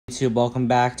YouTube? Welcome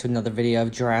back to another video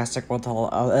of Jurassic World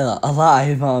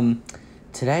Alive.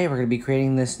 Today we're gonna be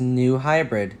creating this new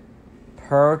hybrid,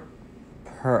 Purutaurus.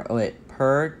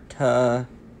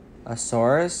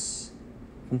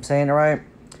 If I'm saying it right.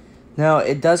 Now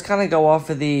it does kind of go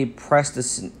off of the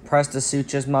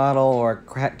Prestasuchus model or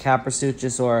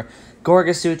Caprasuchus or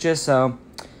Gorgasuchus. So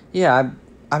yeah,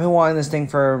 I've been wanting this thing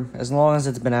for as long as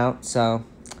it's been out. So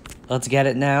let's get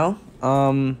it now.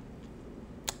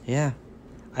 Yeah.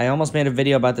 I almost made a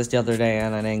video about this the other day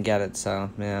and I didn't get it, so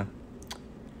yeah.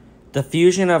 The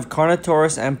fusion of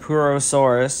Carnotaurus and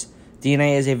Purutaurus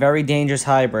DNA is a very dangerous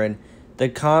hybrid. The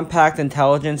compact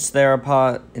intelligent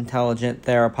theropod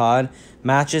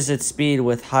matches its speed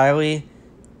with highly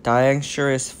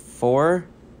dexterous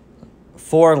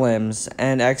forelimbs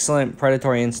and excellent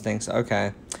predatory instincts.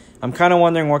 Okay. I'm kind of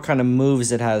wondering what kind of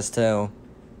moves it has too.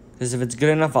 Because if it's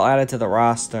good enough, I'll add it to the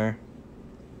roster.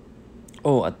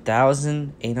 Oh,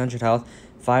 1,800 health,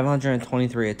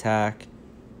 523 attack.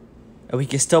 And we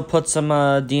can still put some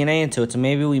DNA into it, so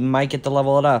maybe we might get to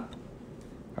level it up.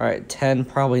 Alright, 10,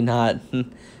 probably not.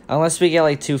 Unless we get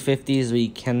like 250s, we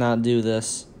cannot do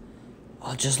this.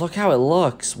 Oh, just look how it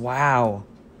looks. Wow.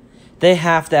 They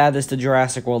have to add this to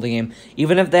Jurassic World game.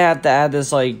 Even if they have to add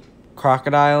this, like,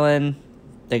 crocodile in,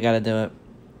 they gotta do it.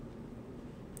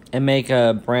 And make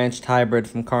a branched hybrid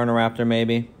from Carnoraptor,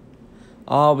 maybe.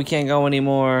 Oh, we can't go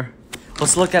anymore.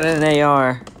 Let's look at an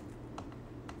AR.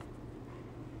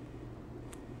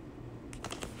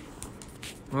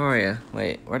 Where are you?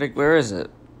 Wait, where is it?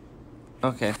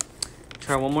 Okay.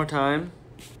 Try one more time.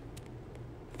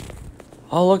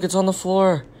 Oh, look, it's on the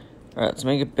floor. Alright, let's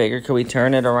make it bigger. Can we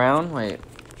turn it around? Wait.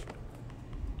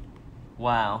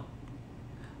 Wow.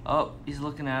 Oh, he's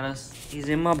looking at us. He's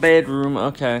in my bedroom.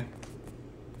 Okay.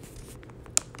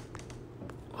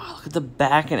 Look at the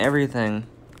back and everything.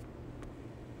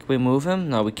 Can we move him?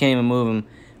 No, we can't even move him.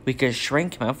 We could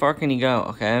shrink him. How far can he go?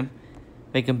 Okay.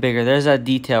 Make him bigger. There's that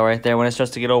detail right there when it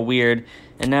starts to get all weird.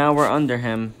 And now we're under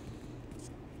him.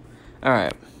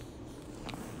 Alright.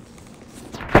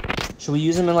 Should we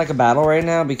use him in like a battle right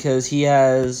now? Because he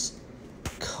has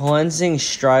Cleansing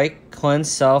Strike.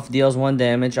 Cleanse Self. Deals 1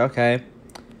 damage. Okay.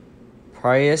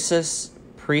 Priestess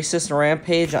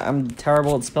Rampage. I'm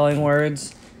terrible at spelling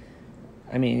words.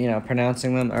 I mean, you know,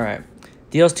 pronouncing them. Alright.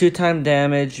 Deals 2x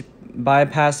damage,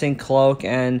 bypassing cloak,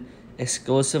 and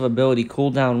exclusive ability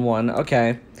cooldown 1.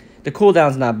 Okay. The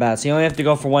cooldown's not bad, so you only have to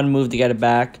go for 1 move to get it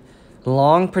back.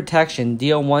 Long protection.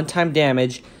 Deal 1-time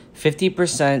damage,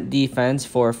 50% defense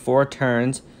for 4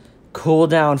 turns.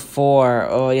 Cooldown 4.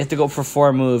 Oh, you have to go for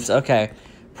 4 moves. Okay.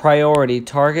 Priority.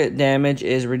 Target damage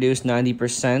is reduced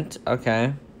 90%.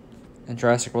 Okay. And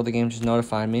Jurassic World, the game just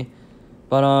notified me.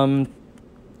 But,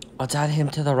 let's add him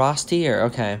to the roster here.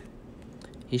 Okay.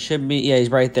 He should be... Yeah,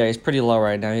 he's right there. He's pretty low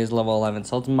right now. He's level 11.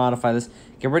 So let's modify this.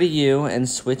 Get rid of you and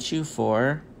switch you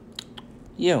for...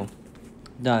 you.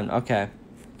 Done. Okay.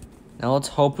 Now let's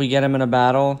hope we get him in a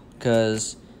battle,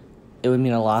 because it would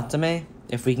mean a lot to me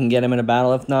if we can get him in a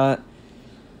battle. If not,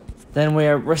 then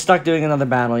we're stuck doing another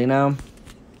battle, you know?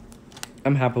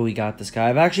 I'm happy we got this guy.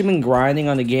 I've actually been grinding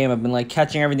on the game. I've been, like,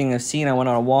 catching everything I've seen. I went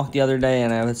on a walk the other day,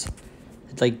 and I was...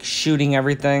 like shooting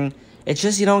everything. It's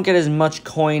just you don't get as much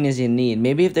coin as you need.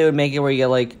 Maybe if they would make it where you get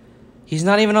like, he's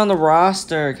not even on the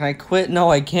roster. Can I quit?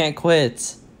 No, I can't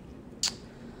quit.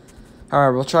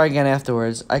 Alright, we'll try again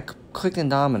afterwards. I clicked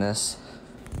Indominus.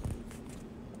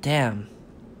 Damn.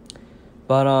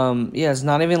 But yeah, it's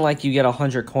not even like you get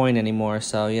 100 coin anymore,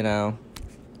 so you know.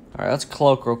 Alright, let's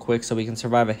cloak real quick so we can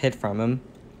survive a hit from him.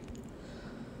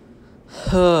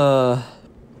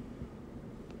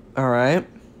 Alright.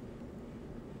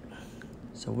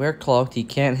 So we're cloaked. He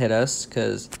can't hit us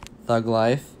because thug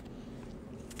life.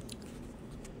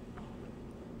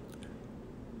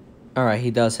 Alright,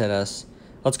 he does hit us.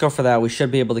 Let's go for that. We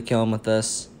should be able to kill him with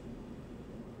this.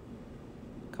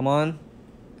 Come on.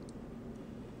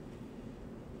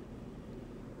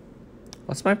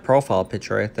 What's my profile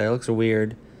picture right there? It looks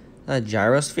weird. A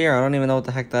gyrosphere? I don't even know what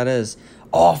the heck that is.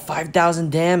 Oh,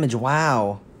 5,000 damage.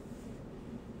 Wow.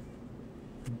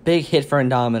 Big hit for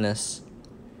Indominus.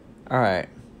 Alright.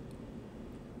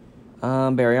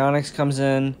 Baryonyx comes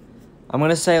in. I'm going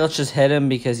to say let's just hit him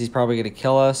because he's probably going to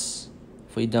kill us.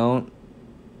 If we don't.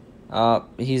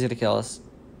 He's going to kill us.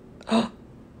 Oh,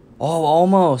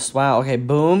 almost. Wow. Okay,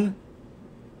 boom.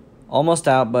 Almost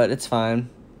out, but it's fine.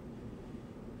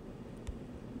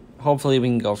 Hopefully we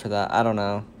can go for that. I don't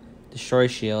know. Destroy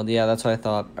shield. Yeah, that's what I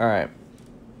thought. Alright.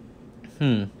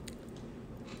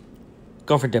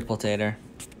 Go for Diplitator.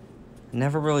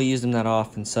 Never really used him that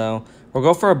often, so we'll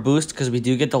go for a boost because we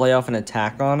do get to lay off an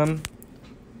attack on him.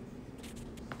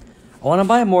 I want to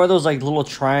buy more of those like little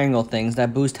triangle things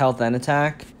that boost health and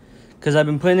attack. Because I've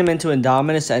been putting them into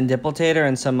Indominus and Diplitator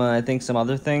and some, I think some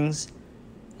other things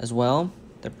as well.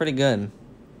 They're pretty good.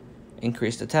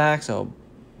 Increased attack, so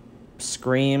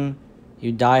scream.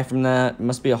 You die from that. It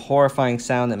must be a horrifying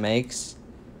sound it makes.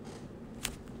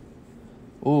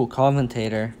 Ooh,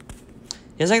 Commentator.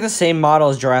 He has like the same model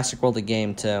as Jurassic World the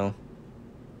game too.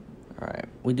 Alright,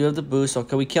 we do have the boost, so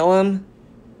can we kill him?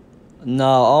 No,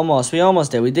 almost. We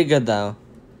almost did. We did good though.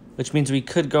 Which means we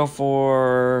could go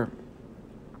for...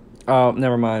 Oh,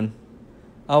 never mind.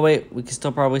 Oh, wait. We can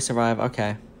still probably survive.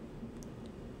 Okay.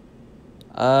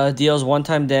 Deals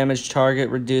one-time damage.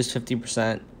 Target reduced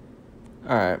 50%.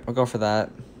 Alright, we'll go for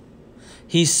that.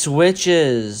 He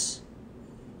switches.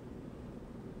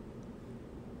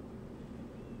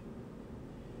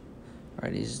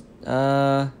 Alright, he's...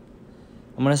 I'm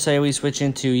gonna say we switch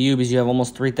into you because you have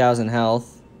almost 3,000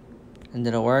 health. And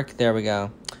did it work? There we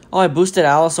go. Oh, I boosted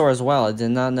Allosaur as well. I did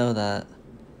not know that.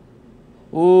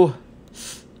 Ooh.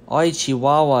 Oh,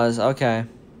 Chihuahuas. Okay.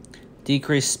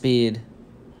 Decrease speed.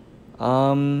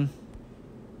 Alright,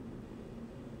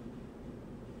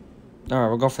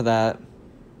 we'll go for that.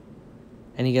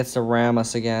 And he gets to ram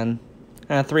us again.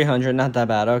 300, not that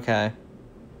bad. Okay.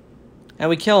 And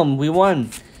we kill him. We won.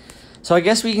 So I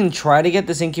guess we can try to get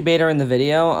this incubator in the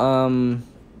video.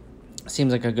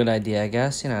 Seems like a good idea, I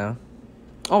guess, you know.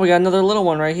 Oh, we got another little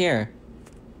one right here.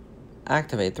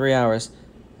 Activate. 3 hours.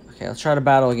 Okay, let's try to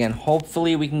battle again.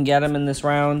 Hopefully we can get him in this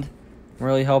round. I'm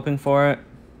really hoping for it.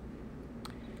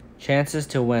 Chances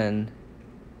to win.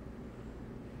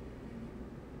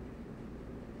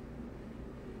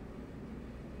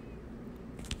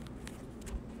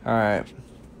 Alright.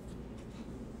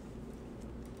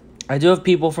 I do have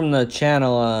people from the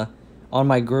channel on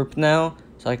my group now,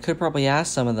 so I could probably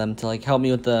ask some of them to like help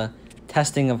me with the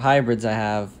testing of hybrids I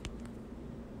have.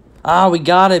 Ah, we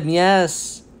got him,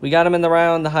 yes! We got him in the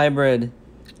round, the hybrid.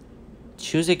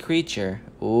 Choose a creature.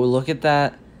 Ooh, look at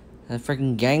that. That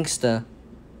freaking gangsta.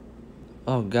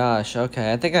 Oh gosh,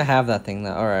 okay. I think I have that thing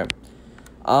though. Alright.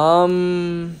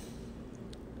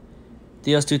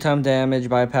 Deals 2-time damage,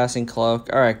 bypassing cloak.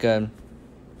 Alright, good.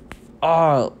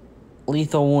 Oh,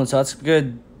 lethal wound, so that's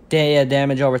good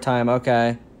damage over time.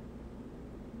 Okay.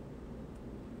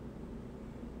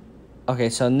 Okay,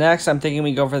 so next I'm thinking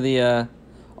we go for the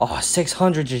oh,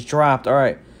 600 just dropped.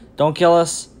 Alright. Don't kill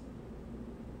us.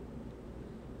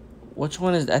 Which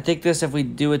one is... I think this, if we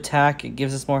do attack, it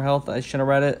gives us more health. I should have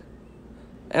read it.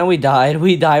 And we died.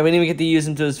 We died. We didn't even get to use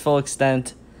him to his full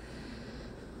extent.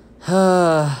 Okay,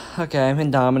 I'm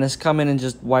Indominus. Come in and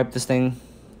just wipe this thing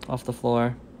off the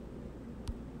floor.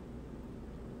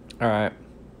 Alright.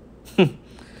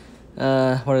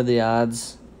 What are the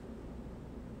odds?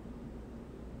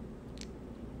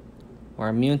 We're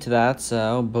immune to that,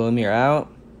 so boom, you're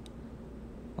out.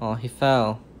 Oh, he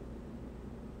fell.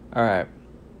 Alright.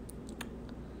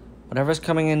 Whatever's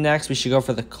coming in next, we should go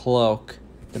for the cloak.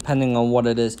 Depending on what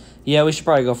it is. Yeah, we should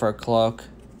probably go for a cloak.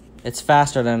 It's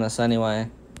faster than us anyway.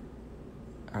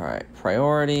 Alright,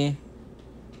 priority.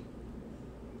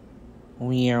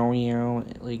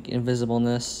 Like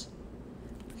invisibleness.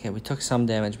 Okay, we took some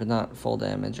damage, but not full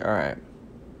damage. Alright.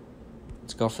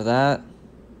 Let's go for that.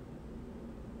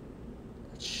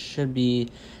 It should be...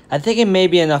 I think it may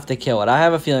be enough to kill it. I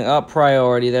have a feeling. Oh,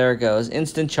 priority. There it goes.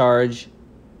 Instant charge.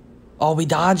 Oh, we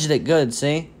dodged it. Good,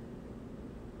 see?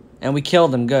 And we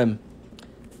killed him. Good.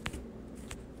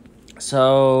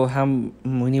 So,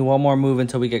 we need one more move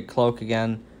until we get Cloak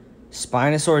again.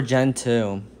 Spinosaur Gen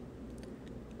 2.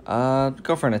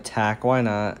 Go for an attack. Why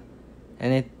not?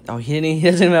 And it... Oh, he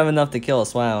doesn't even have enough to kill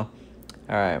us. Wow.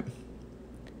 Alright.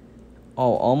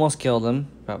 Oh, almost killed him.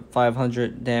 About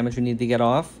 500 damage we need to get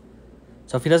off.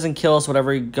 So if he doesn't kill us,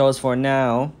 whatever he goes for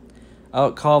now...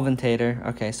 Oh, Commentator.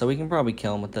 Okay, so we can probably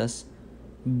kill him with this.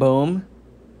 Boom.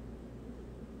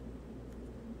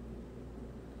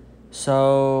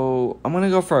 So, I'm going to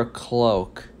go for a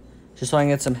Cloak. Just so I can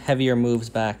get some heavier moves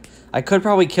back. I could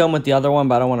probably kill him with the other one,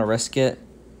 but I don't want to risk it.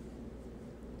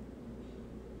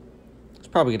 It's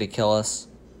probably going to kill us.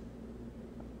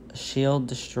 Shield,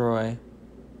 destroy.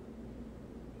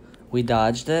 We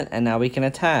dodged it, and now we can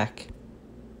attack.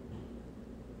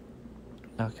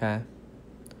 Okay.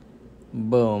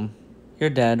 Boom. You're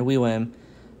dead. We win.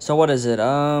 So what is it?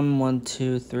 1,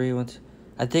 2, 3, 1, 2.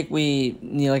 I think we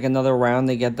need like another round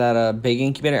to get that big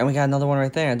incubator. And we got another one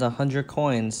right there. It's 100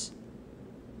 coins.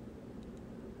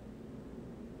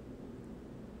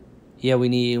 Yeah, we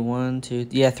need 1, 2...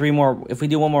 Yeah, 3 more. If we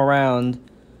do one more round,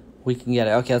 we can get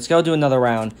it. Okay, let's go do another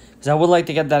round. Because I would like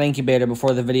to get that incubator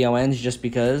before the video ends, just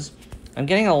because I'm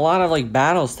getting a lot of like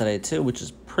battles today too, which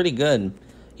is pretty good.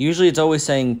 Usually it's always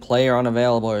saying player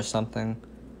unavailable or something.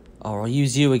 Oh, we'll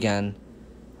use you again.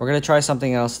 We're gonna try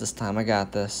something else this time. I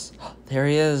got this. There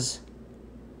he is.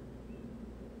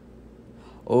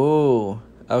 Oh,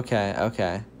 okay,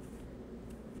 okay.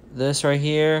 This right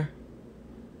here.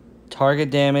 Target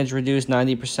damage reduced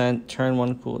 90%. Turn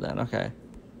 1 cooldown. Okay.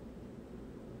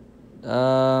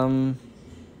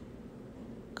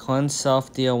 Cleanse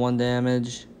self, deal 1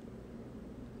 damage.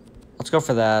 Let's go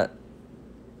for that.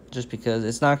 Just because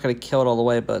it's not gonna kill it all the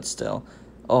way, but still.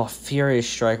 Oh, Furious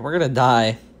Strike. We're gonna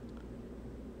die.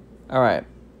 Alright.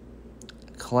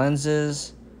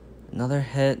 Cleanses. Another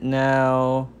hit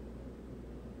now.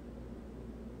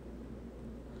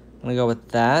 I'm gonna go with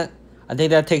that. I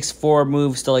think that takes 4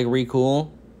 moves to like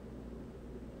recool.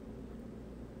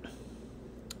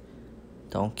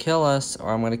 Don't kill us, or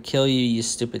I'm gonna kill you, you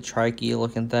stupid trikey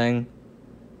looking thing.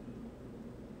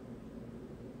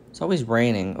 It's always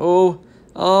raining. Oh,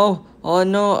 oh, oh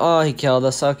no. Oh, he killed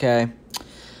us. Okay.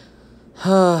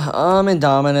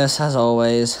 Indominus, as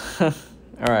always.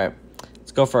 Alright.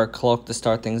 Let's go for a cloak to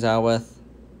start things out with.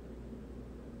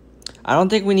 I don't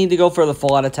think we need to go for the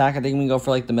full out attack. I think we can go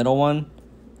for like the middle one.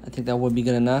 I think that would be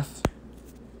good enough.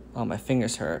 Oh, my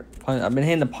fingers hurt. I've been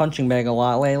hitting the punching bag a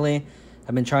lot lately.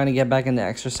 I've been trying to get back into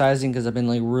exercising because I've been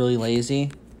like really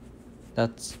lazy.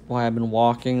 That's why I've been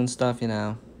walking and stuff, you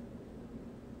know.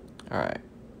 Alright.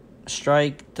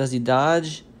 Strike. Does he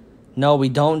dodge? No, we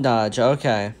don't dodge.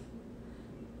 Okay.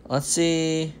 Let's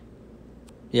see.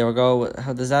 Yeah, we'll go.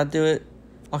 How does that do it?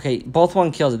 Okay, both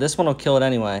one kills it. This one will kill it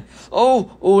anyway.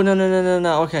 Oh! Oh, no, no, no, no,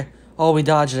 no. Okay. Oh, we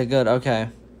dodged it. Good. Okay.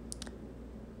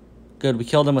 Good. We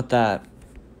killed him with that.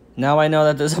 Now I know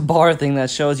that there's a bar thing that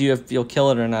shows you if you'll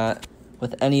kill it or not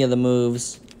with any of the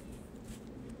moves.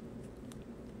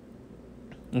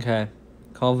 Okay.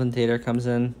 Conventator comes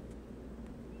in.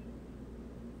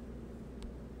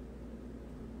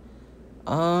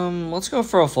 Let's go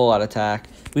for a full out attack.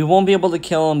 We won't be able to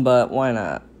kill him, but why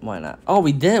not? Why not? Oh,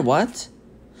 we did. What?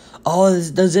 Oh,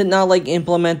 does it not, like,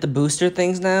 implement the booster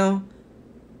things now?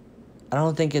 I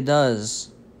don't think it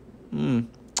does.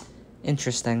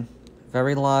 Interesting.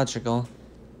 Very logical.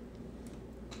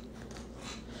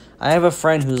 I have a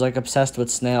friend who's, like, obsessed with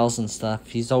snails and stuff.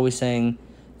 He's always saying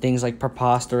things like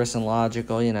preposterous and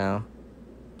logical, you know.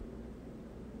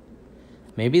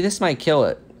 Maybe this might kill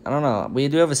it. I don't know. We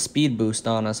do have a speed boost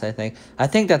on us, I think. I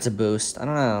think that's a boost. I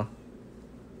don't know.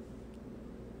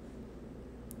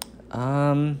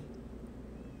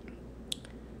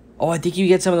 Oh, I think you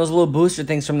get some of those little booster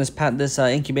things from this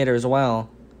incubator as well.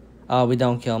 Oh, we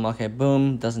don't kill him. Okay,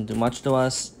 boom. Doesn't do much to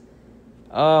us.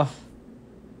 Oh.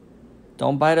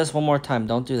 Don't bite us one more time.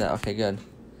 Don't do that. Okay, good.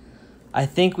 I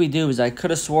think we do, because I could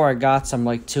have swore I got some,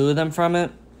 like, 2 of them from it.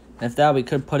 If that, we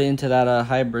could put it into that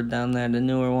hybrid down there, the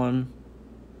newer one.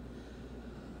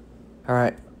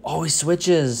 Alright. Oh, he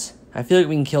switches. I feel like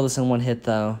we can kill this in 1 hit,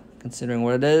 though, considering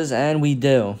what it is, and we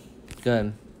do.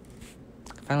 Good.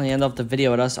 Finally end up the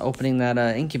video with us opening that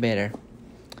incubator.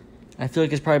 I feel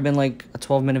like it's probably been like a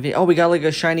 12-minute video. Oh, we got like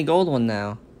a shiny gold one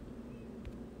now.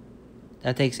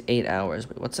 That takes 8 hours.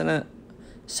 Wait, what's in it?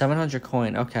 700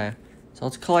 coin. Okay. So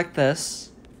let's collect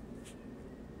this.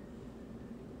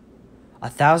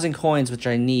 1,000 coins, which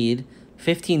I need.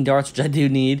 15 darts, which I do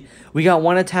need. We got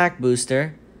 1 attack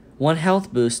booster. 1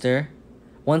 health booster.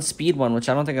 1 speed one, which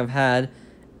I don't think I've had.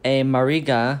 A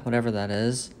Mariga, whatever that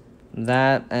is.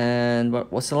 That, and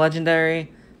what's the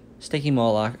legendary? Sticky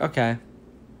Moloch. Okay.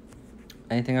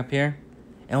 Anything up here?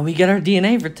 And we get our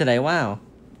DNA for today. Wow.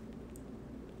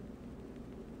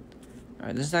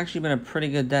 Alright, this has actually been a pretty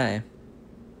good day.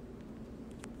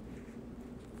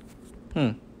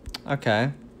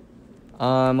 Okay.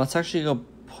 Let's actually go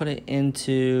put it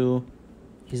into...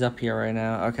 He's up here right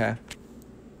now. Okay.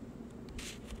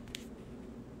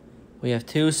 We have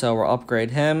 2, so we'll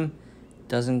upgrade him.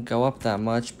 Doesn't go up that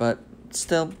much, but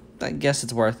still, I guess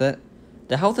it's worth it.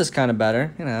 The health is kind of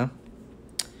better, you know.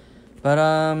 But,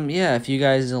 yeah, if you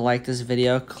guys like this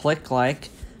video, click like,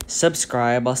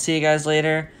 subscribe. I'll see you guys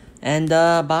later, and,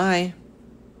 bye.